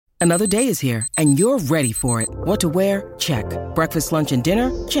Another day is here, and you're ready for it. What to wear? Check. Breakfast, lunch, and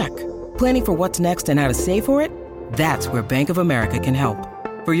dinner? Check. Planning for what's next and how to save for it? That's where Bank of America can help.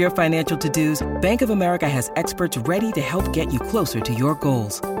 For your financial to-dos, Bank of America has experts ready to help get you closer to your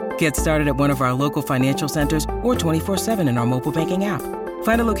goals. Get started at one of our local financial centers or 24/7 in our mobile banking app.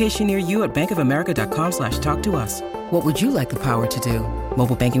 Find a location near you at bankofamerica.com/talktous. What would you like the power to do?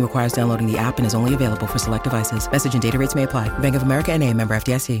 Mobile banking requires downloading the app and is only available for select devices. Message and data rates may apply. Bank of America N.A., member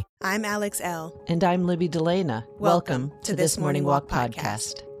FDIC. I'm Alex L. And I'm Libby Delana. Welcome to This Morning Walk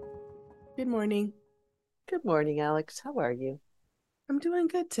podcast. Good morning. Good morning, Alex. How are you? I'm doing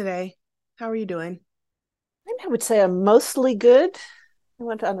good today. How are you doing? I would say I'm mostly good. I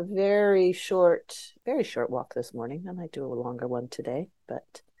went on a very short walk this morning. I might do a longer one today,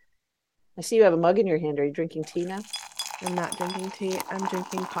 but I see you have a mug in your hand. Are you drinking tea now? I'm not drinking tea. I'm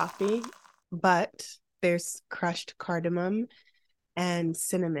drinking coffee, but there's crushed cardamom and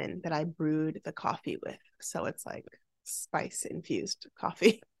cinnamon that I brewed the coffee with. So it's like spice infused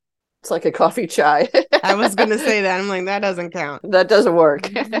coffee. It's like a coffee chai. I was going to say that. I'm like, that doesn't count. That doesn't work.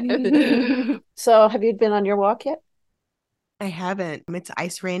 So have you been on your walk yet? I haven't. It's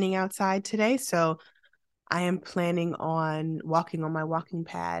ice raining outside today, so I am planning on walking on my walking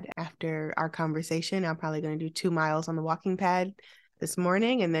pad after our conversation. I'm probably going to do 2 miles on the walking pad this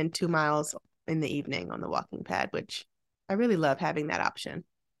morning and then 2 miles in the evening on the walking pad, which I really love having that option.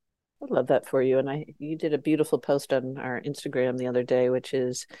 I love that for you. And you did a beautiful post on our Instagram the other day, which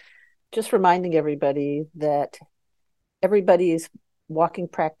is just reminding everybody that everybody's walking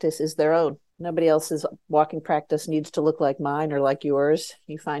practice is their own. Nobody else's walking practice needs to look like mine or like yours.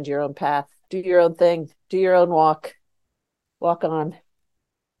 You find your own path, do your own thing, do your own walk. Walk on.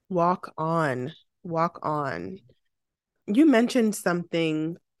 Walk on. Walk on. You mentioned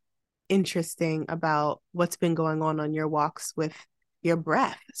something interesting about what's been going on your walks with your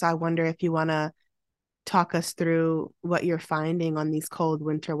breath. So I wonder if you want to talk us through what you're finding on these cold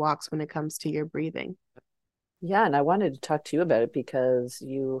winter walks when it comes to your breathing. Yeah, and I wanted to talk to you about it because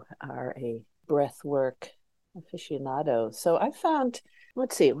you are a breath work aficionado. So I found,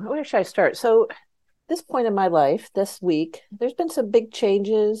 let's see, where should I start? So this point in my life, this week, there's been some big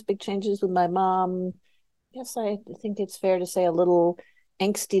changes with my mom. Yes, I think it's fair to say a little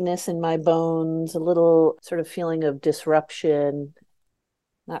angstiness in my bones, a little sort of feeling of disruption,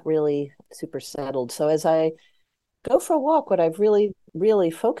 not really super settled. So as I go for a walk, what I've really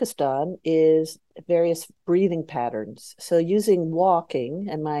focused on is various breathing patterns. So using walking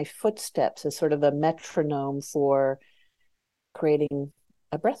and my footsteps as sort of a metronome for creating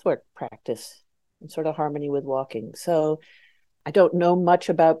a breathwork practice in sort of harmony with walking. So I don't know much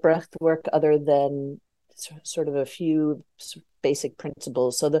about breathwork other than sort of a few basic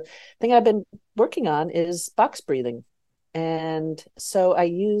principles. So the thing I've been working on is box breathing. And so I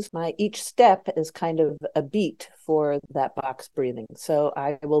use each step as kind of a beat for that box breathing. So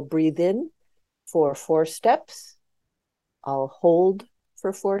I will breathe in for 4 steps. I'll hold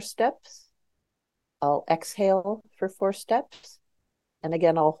for 4 steps. I'll exhale for 4 steps. And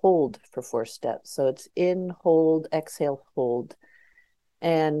again, I'll hold for 4 steps. So it's in, hold, exhale, hold.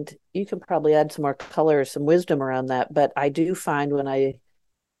 And you can probably add some more color, some wisdom around that. But I do find when I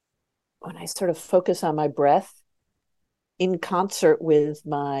sort of focus on my breath, in concert with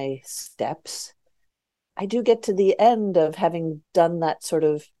my steps, I do get to the end of having done that sort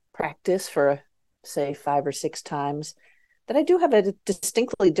of practice for, say, 5 or 6 times, that I do have a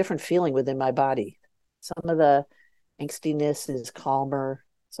distinctly different feeling within my body. Some of the angstiness is calmer.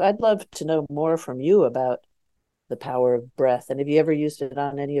 So I'd love to know more from you about the power of breath. And have you ever used it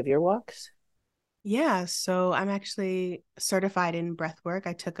on any of your walks? Yeah, so I'm actually certified in breathwork.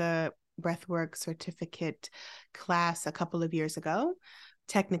 I took a breathwork certificate class a couple of years ago,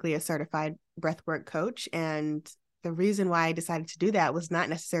 technically a certified breathwork coach. And the reason why I decided to do that was not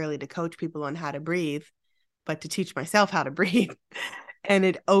necessarily to coach people on how to breathe, but to teach myself how to breathe. And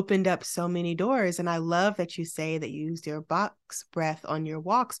it opened up so many doors. And I love that you say that you used your box breath on your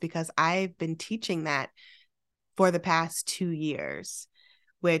walks, because I've been teaching that for the past 2 years,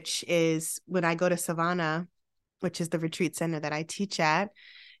 which is when I go to Savannah, which is the retreat center that I teach at.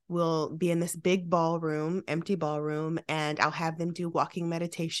 We'll be in this big ballroom, empty ballroom, and I'll have them do walking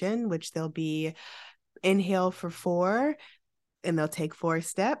meditation, which they'll be inhale for 4, and they'll take 4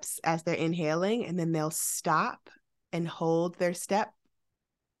 steps as they're inhaling, and then they'll stop and hold their step,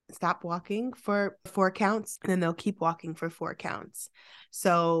 stop walking for 4 counts, and then they'll keep walking for 4 counts.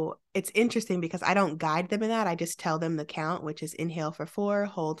 So it's interesting because I don't guide them in that. I just tell them the count, which is inhale for 4,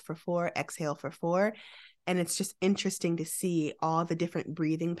 hold for 4, exhale for 4. And it's just interesting to see all the different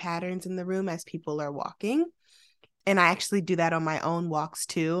breathing patterns in the room as people are walking. And I actually do that on my own walks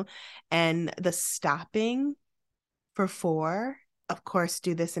too. And the stopping for 4, of course,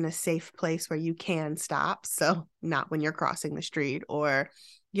 do this in a safe place where you can stop. So not when you're crossing the street or,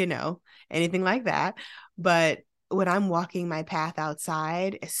 anything like that. But when I'm walking my path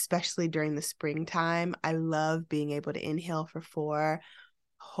outside, especially during the springtime, I love being able to inhale for 4,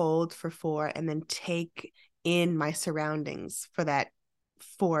 hold for 4, and then take in my surroundings for that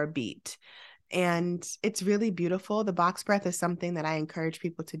 4 beat. And it's really beautiful. The box breath is something that I encourage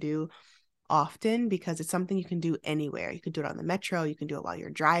people to do often because it's something you can do anywhere. You can do it on the metro, you can do it while you're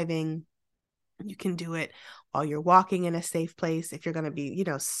driving, you can do it while you're walking in a safe place if you're going to be,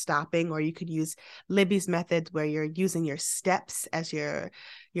 stopping, or you could use Libby's method where you're using your steps as your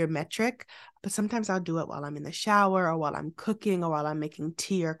metric. But sometimes I'll do it while I'm in the shower or while I'm cooking or while I'm making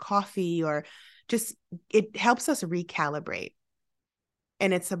tea or coffee, or just it helps us recalibrate.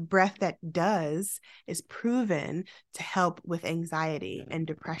 And it's a breath that is proven to help with anxiety and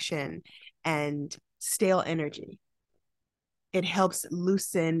depression and stale energy. It helps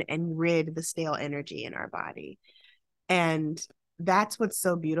loosen and rid the stale energy in our body. And that's what's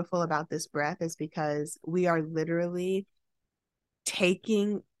so beautiful about this breath, is because we are literally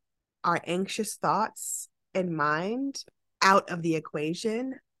taking our anxious thoughts and mind out of the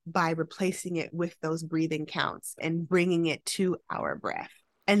equation by replacing it with those breathing counts and bringing it to our breath.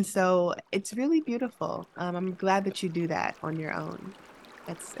 And so it's really beautiful. I'm glad that you do that on your own.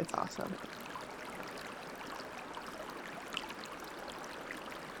 It's awesome.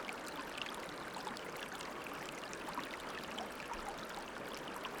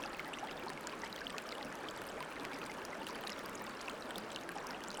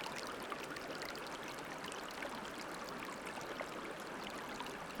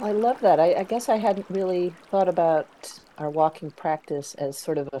 I love that. I guess I hadn't really thought about our walking practice as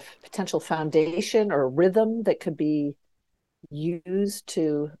sort of a potential foundation or rhythm that could be used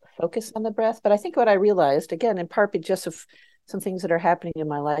to focus on the breath. But I think what I realized, again, in part just of some things that are happening in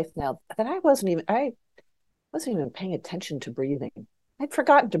my life now, that I wasn't even paying attention to breathing. I'd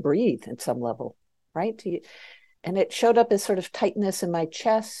forgotten to breathe at some level, right? And it showed up as sort of tightness in my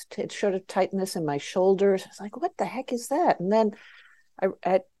chest. It showed up tightness in my shoulders. I was like, what the heck is that? And then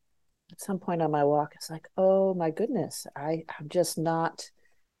at some point on my walk, it's like, oh my goodness, I'm just not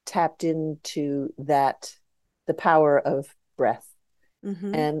tapped into the power of breath.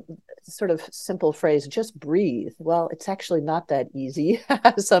 Mm-hmm. And sort of simple phrase, just breathe. Well, it's actually not that easy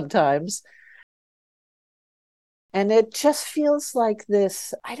sometimes. And it just feels like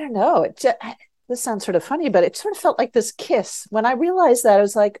this, I don't know, this sounds sort of funny, but it sort of felt like this kiss. When I realized that, I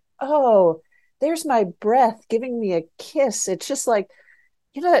was like, oh, there's my breath giving me a kiss. It's just like,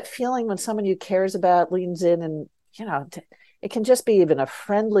 that feeling when someone you cares about leans in and, it can just be even a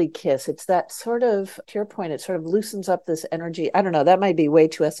friendly kiss. It's that sort of, to your point, it sort of loosens up this energy. I don't know, that might be way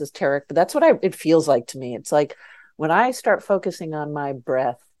too esoteric, but that's what it feels like to me. It's like when I start focusing on my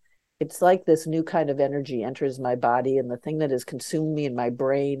breath, it's like this new kind of energy enters my body, and the thing that has consumed me in my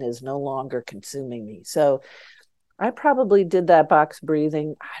brain is no longer consuming me. So I probably did that box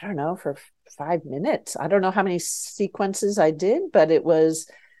breathing, I don't know, for 5 minutes. I don't know how many sequences I did, but it was,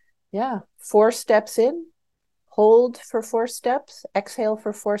 4 steps in, hold for 4 steps, exhale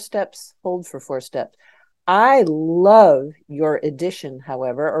for 4 steps, hold for 4 steps. I love your addition,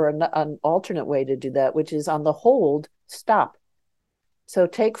 however, or an alternate way to do that, which is on the hold, stop. So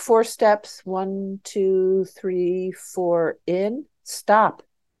take 4 steps, 1, 2, 3, 4, in, stop.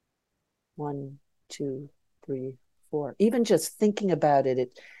 1, 2, 3, 4. Even just thinking about it,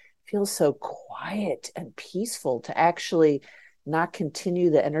 it feels so quiet and peaceful to actually not continue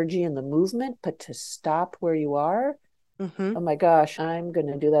the energy and the movement, but to stop where you are. Mm-hmm. Oh my gosh, I'm going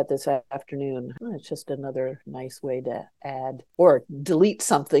to do that this afternoon. It's just another nice way to add or delete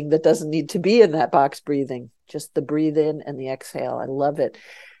something that doesn't need to be in that box breathing. Just the breathe in and the exhale. I love it.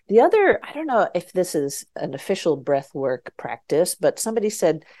 The other, I don't know if this is an official breath work practice, but somebody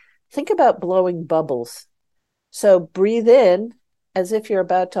said, think about blowing bubbles. So breathe in as if you're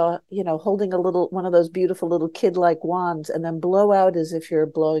about to, holding one of those beautiful little kid-like wands, and then blow out as if you're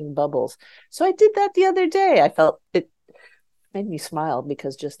blowing bubbles. So I did that the other day. I felt it made me smile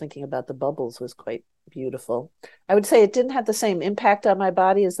because just thinking about the bubbles was quite beautiful. I would say it didn't have the same impact on my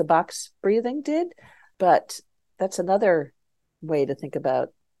body as the box breathing did, but that's another way to think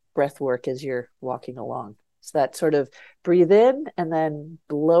about breath work as you're walking along. It's that sort of breathe in and then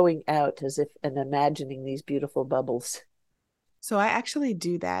blowing out as if and imagining these beautiful bubbles. So I actually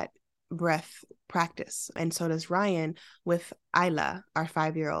do that breath practice, and so does Ryan with Isla, our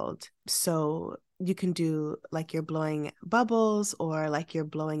 5-year-old. So you can do like you're blowing bubbles or like you're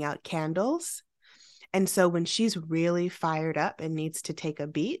blowing out candles. And so when she's really fired up and needs to take a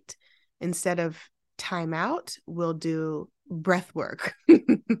beat, instead of time out, we'll do breath work.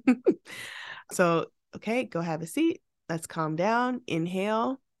 So, okay, go have a seat. Let's calm down.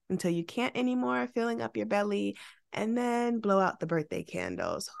 Inhale until you can't anymore, filling up your belly, and then blow out the birthday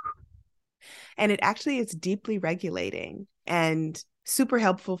candles. And it actually is deeply regulating and super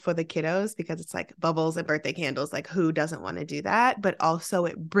helpful for the kiddos because it's like bubbles and birthday candles. Like, who doesn't want to do that? But also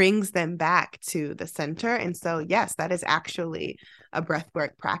it brings them back to the center. And so, yes, that is actually a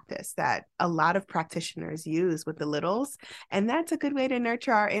breathwork practice that a lot of practitioners use with the littles. And that's a good way to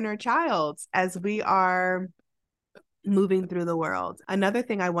nurture our inner child as we are moving through the world. Another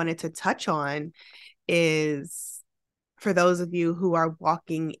thing I wanted to touch on is, for those of you who are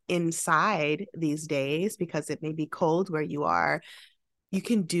walking inside these days, because it may be cold where you are, you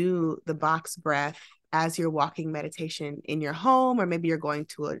can do the box breath as you're walking meditation in your home, or maybe you're going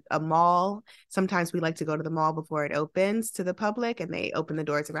to a mall. Sometimes we like to go to the mall before it opens to the public, and they open the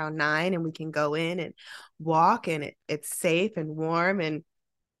doors around 9, and we can go in and walk, and it's safe and warm, and you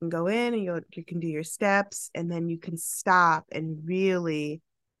can go in and you can do your steps, and then you can stop and really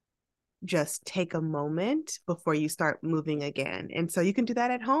just take a moment before you start moving again. And so you can do that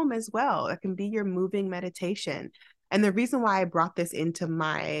at home as well. It can be your moving meditation. And the reason why I brought this into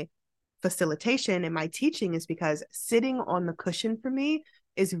my facilitation and my teaching is because sitting on the cushion for me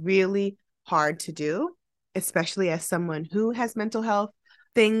is really hard to do, especially as someone who has mental health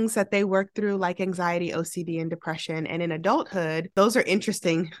things that they work through, like anxiety, OCD, and depression. And in adulthood, those are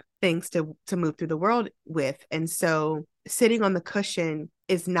interesting things to move through the world with. And so sitting on the cushion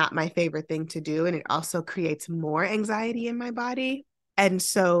is not my favorite thing to do. And it also creates more anxiety in my body. And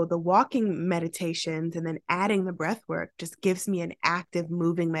so the walking meditations and then adding the breath work just gives me an active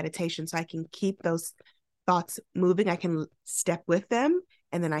moving meditation. So I can keep those thoughts moving. I can step with them,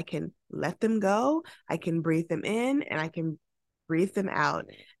 and then I can let them go. I can breathe them in, and I can breathe them out.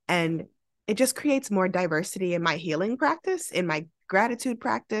 And it just creates more diversity in my healing practice, in my gratitude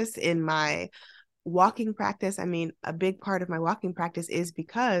practice, in my walking practice. I mean, a big part of my walking practice is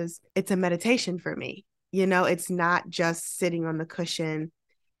because it's a meditation for me. You know, it's not just sitting on the cushion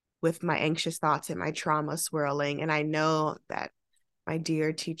with my anxious thoughts and my trauma swirling. And I know that my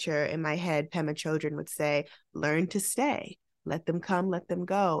dear teacher in my head, Pema Chodron, would say, learn to stay, let them come, let them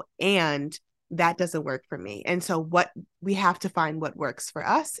go. And that doesn't work for me. And so we have to find what works for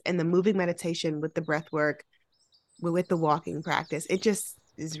us. And the moving meditation with the breath work, with the walking practice, it just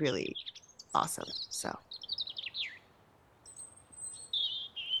is really awesome. So.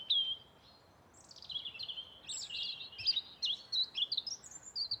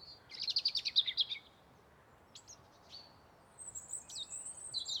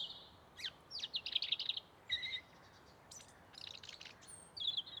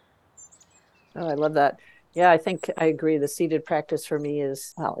 Oh, I love that. Yeah, I think I agree. The seated practice for me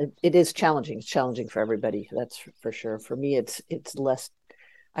is, well, it is challenging. It's challenging for everybody. That's for sure. For me, it's less,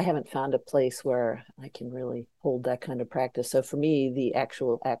 I haven't found a place where I can really hold that kind of practice. So for me, the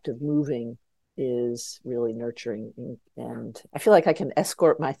actual act of moving is really nurturing. And I feel like I can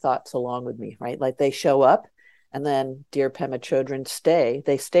escort my thoughts along with me, right? Like they show up, and then dear Pema Chodron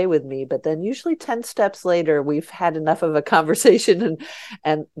they stay with me, but then usually 10 steps later, we've had enough of a conversation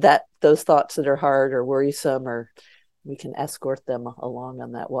and that those thoughts that are hard or worrisome, or we can escort them along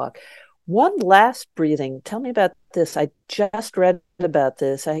on that walk. One last breathing. Tell me about this. I just read about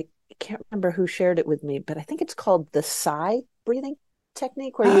this. I can't remember who shared it with me, but I think it's called the sigh breathing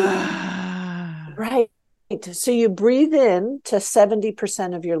technique, where you, right. So you breathe in to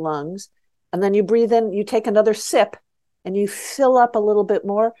 70% of your lungs, and then you breathe in, you take another sip, and you fill up a little bit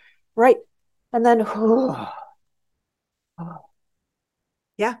more, right? And then,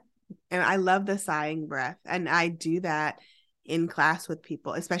 yeah. And I love the sighing breath. And I do that in class with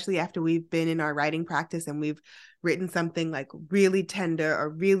people, especially after we've been in our writing practice and we've written something like really tender or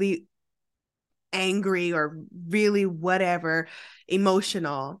really angry or really whatever,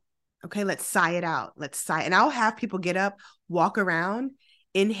 emotional. Okay, let's sigh it out. Let's sigh. And I'll have people get up, walk around,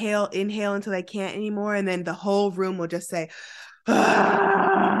 inhale until they can't anymore. And then the whole room will just say,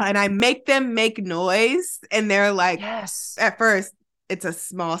 ah, and I make them make noise. And they're like, yes. At first, it's a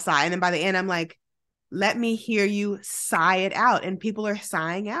small sigh. And then by the end, I'm like, let me hear you sigh it out. And people are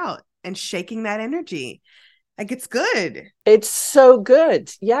sighing out and shaking that energy. Like, it's good. It's so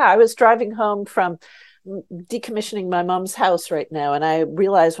good. Yeah, I was driving home from decommissioning my mom's house right now, and I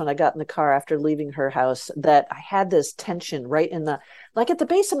realized when I got in the car after leaving her house that I had this tension right in the, like at the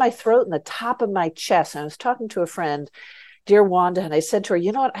base of my throat and the top of my chest. And I was talking to a friend dear Wanda, and I said to her,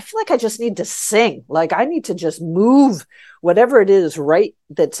 you know what, I feel like I just need to sing. Like I need to just move whatever it is, right,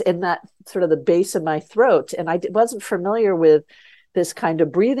 that's in that sort of the base of my throat. And I wasn't familiar with this kind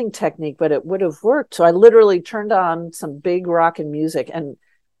of breathing technique, but it would have worked. So I literally turned on some big rockin' music, and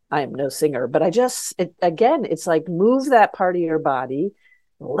I am no singer, but again, it's like move that part of your body,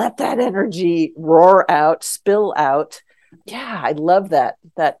 let that energy roar out, spill out. Yeah, I love that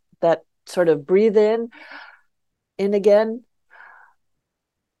sort of breathe in again.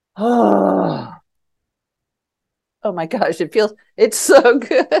 Oh my gosh, it's so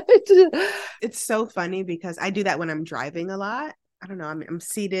good. It's so funny because I do that when I'm driving a lot. I don't know, I'm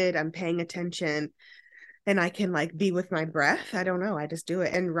seated, I'm paying attention, and I can like be with my breath. I don't know, I just do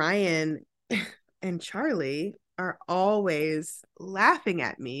it. And Ryan and Charlie are always laughing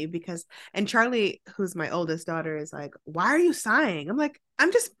at me and Charlie, who's my oldest daughter, is like, why are you sighing? I'm like,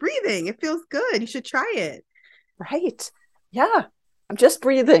 I'm just breathing. It feels good. You should try it. Right. Yeah. I'm just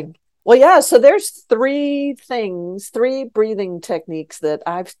breathing. Well, yeah. So there's three breathing techniques that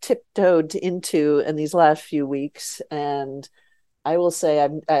I've tiptoed into in these last few weeks. And I will say,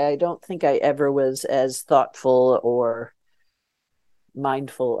 I don't think I ever was as thoughtful or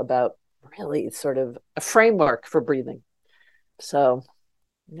mindful about really sort of a framework for breathing. So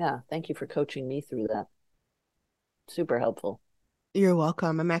yeah, thank you for coaching me through that. Super helpful. You're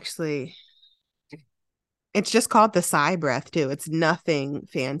welcome. It's just called the sigh breath too. It's nothing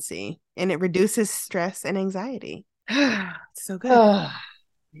fancy, and it reduces stress and anxiety. It's so good.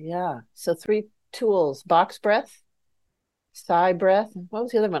 Yeah. So 3 tools: box breath, sigh breath. What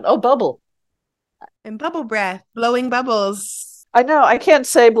was the other one? Oh, bubble. And bubble breath, blowing bubbles. I know, I can't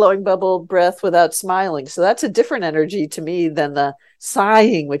say blowing bubble breath without smiling. So that's a different energy to me than the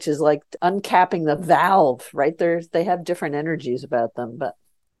sighing, which is like uncapping the valve, right? They have different energies about them, but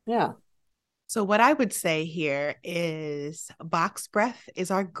yeah. So what I would say here is box breath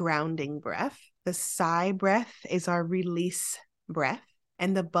is our grounding breath. The sigh breath is our release breath.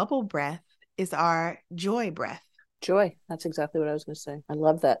 And the bubble breath is our joy breath. Joy. That's exactly what I was going to say. I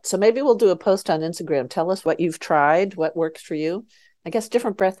love that. So maybe we'll do a post on Instagram. Tell us what you've tried, what works for you. I guess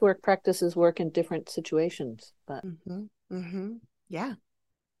different breathwork practices work in different situations. But yeah,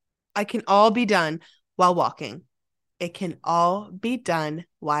 it can all be done while walking. It can all be done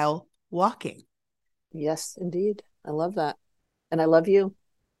while walking. Yes, indeed. I love that. And I love you.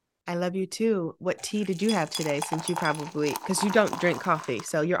 I love you too. What tea did you have today? Since because you don't drink coffee,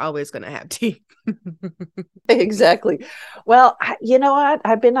 so you're always going to have tea. Exactly. Well, you know what?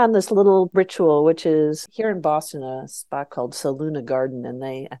 I've been on this little ritual, which is here in Boston, a spot called Soluna Garden. And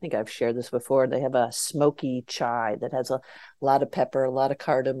I think I've shared this before. They have a smoky chai that has a lot of pepper, a lot of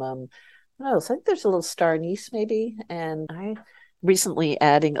cardamom. Oh, so I think there's a little star anise maybe. And I recently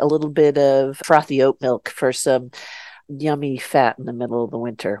adding a little bit of frothy oat milk for some yummy fat in the middle of the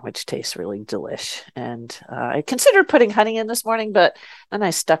winter, which tastes really delish. And I considered putting honey in this morning, but then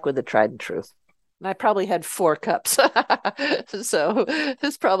I stuck with the tried and true. And I probably had 4 cups. So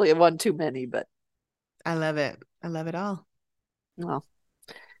it's probably one too many, but I love it. I love it all. Well,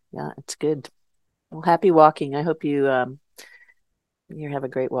 yeah, it's good. Well, happy walking. I hope you have a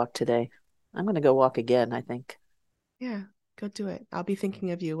great walk today. I'm going to go walk again, I think. Yeah, go do it. I'll be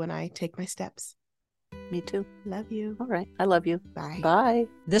thinking of you when I take my steps. Me too. Love you. All right. I love you. Bye. Bye.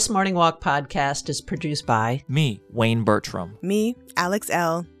 This Morning Walk podcast is produced by me, Wayne Bertram. Me, Alex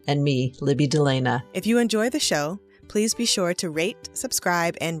L. And me, Libby Delana. If you enjoy the show, please be sure to rate,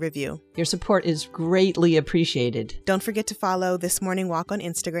 subscribe, and review. Your support is greatly appreciated. Don't forget to follow This Morning Walk on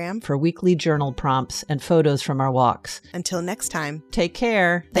Instagram for weekly journal prompts and photos from our walks. Until next time. Take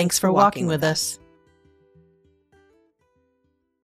care. Thanks for walking with us.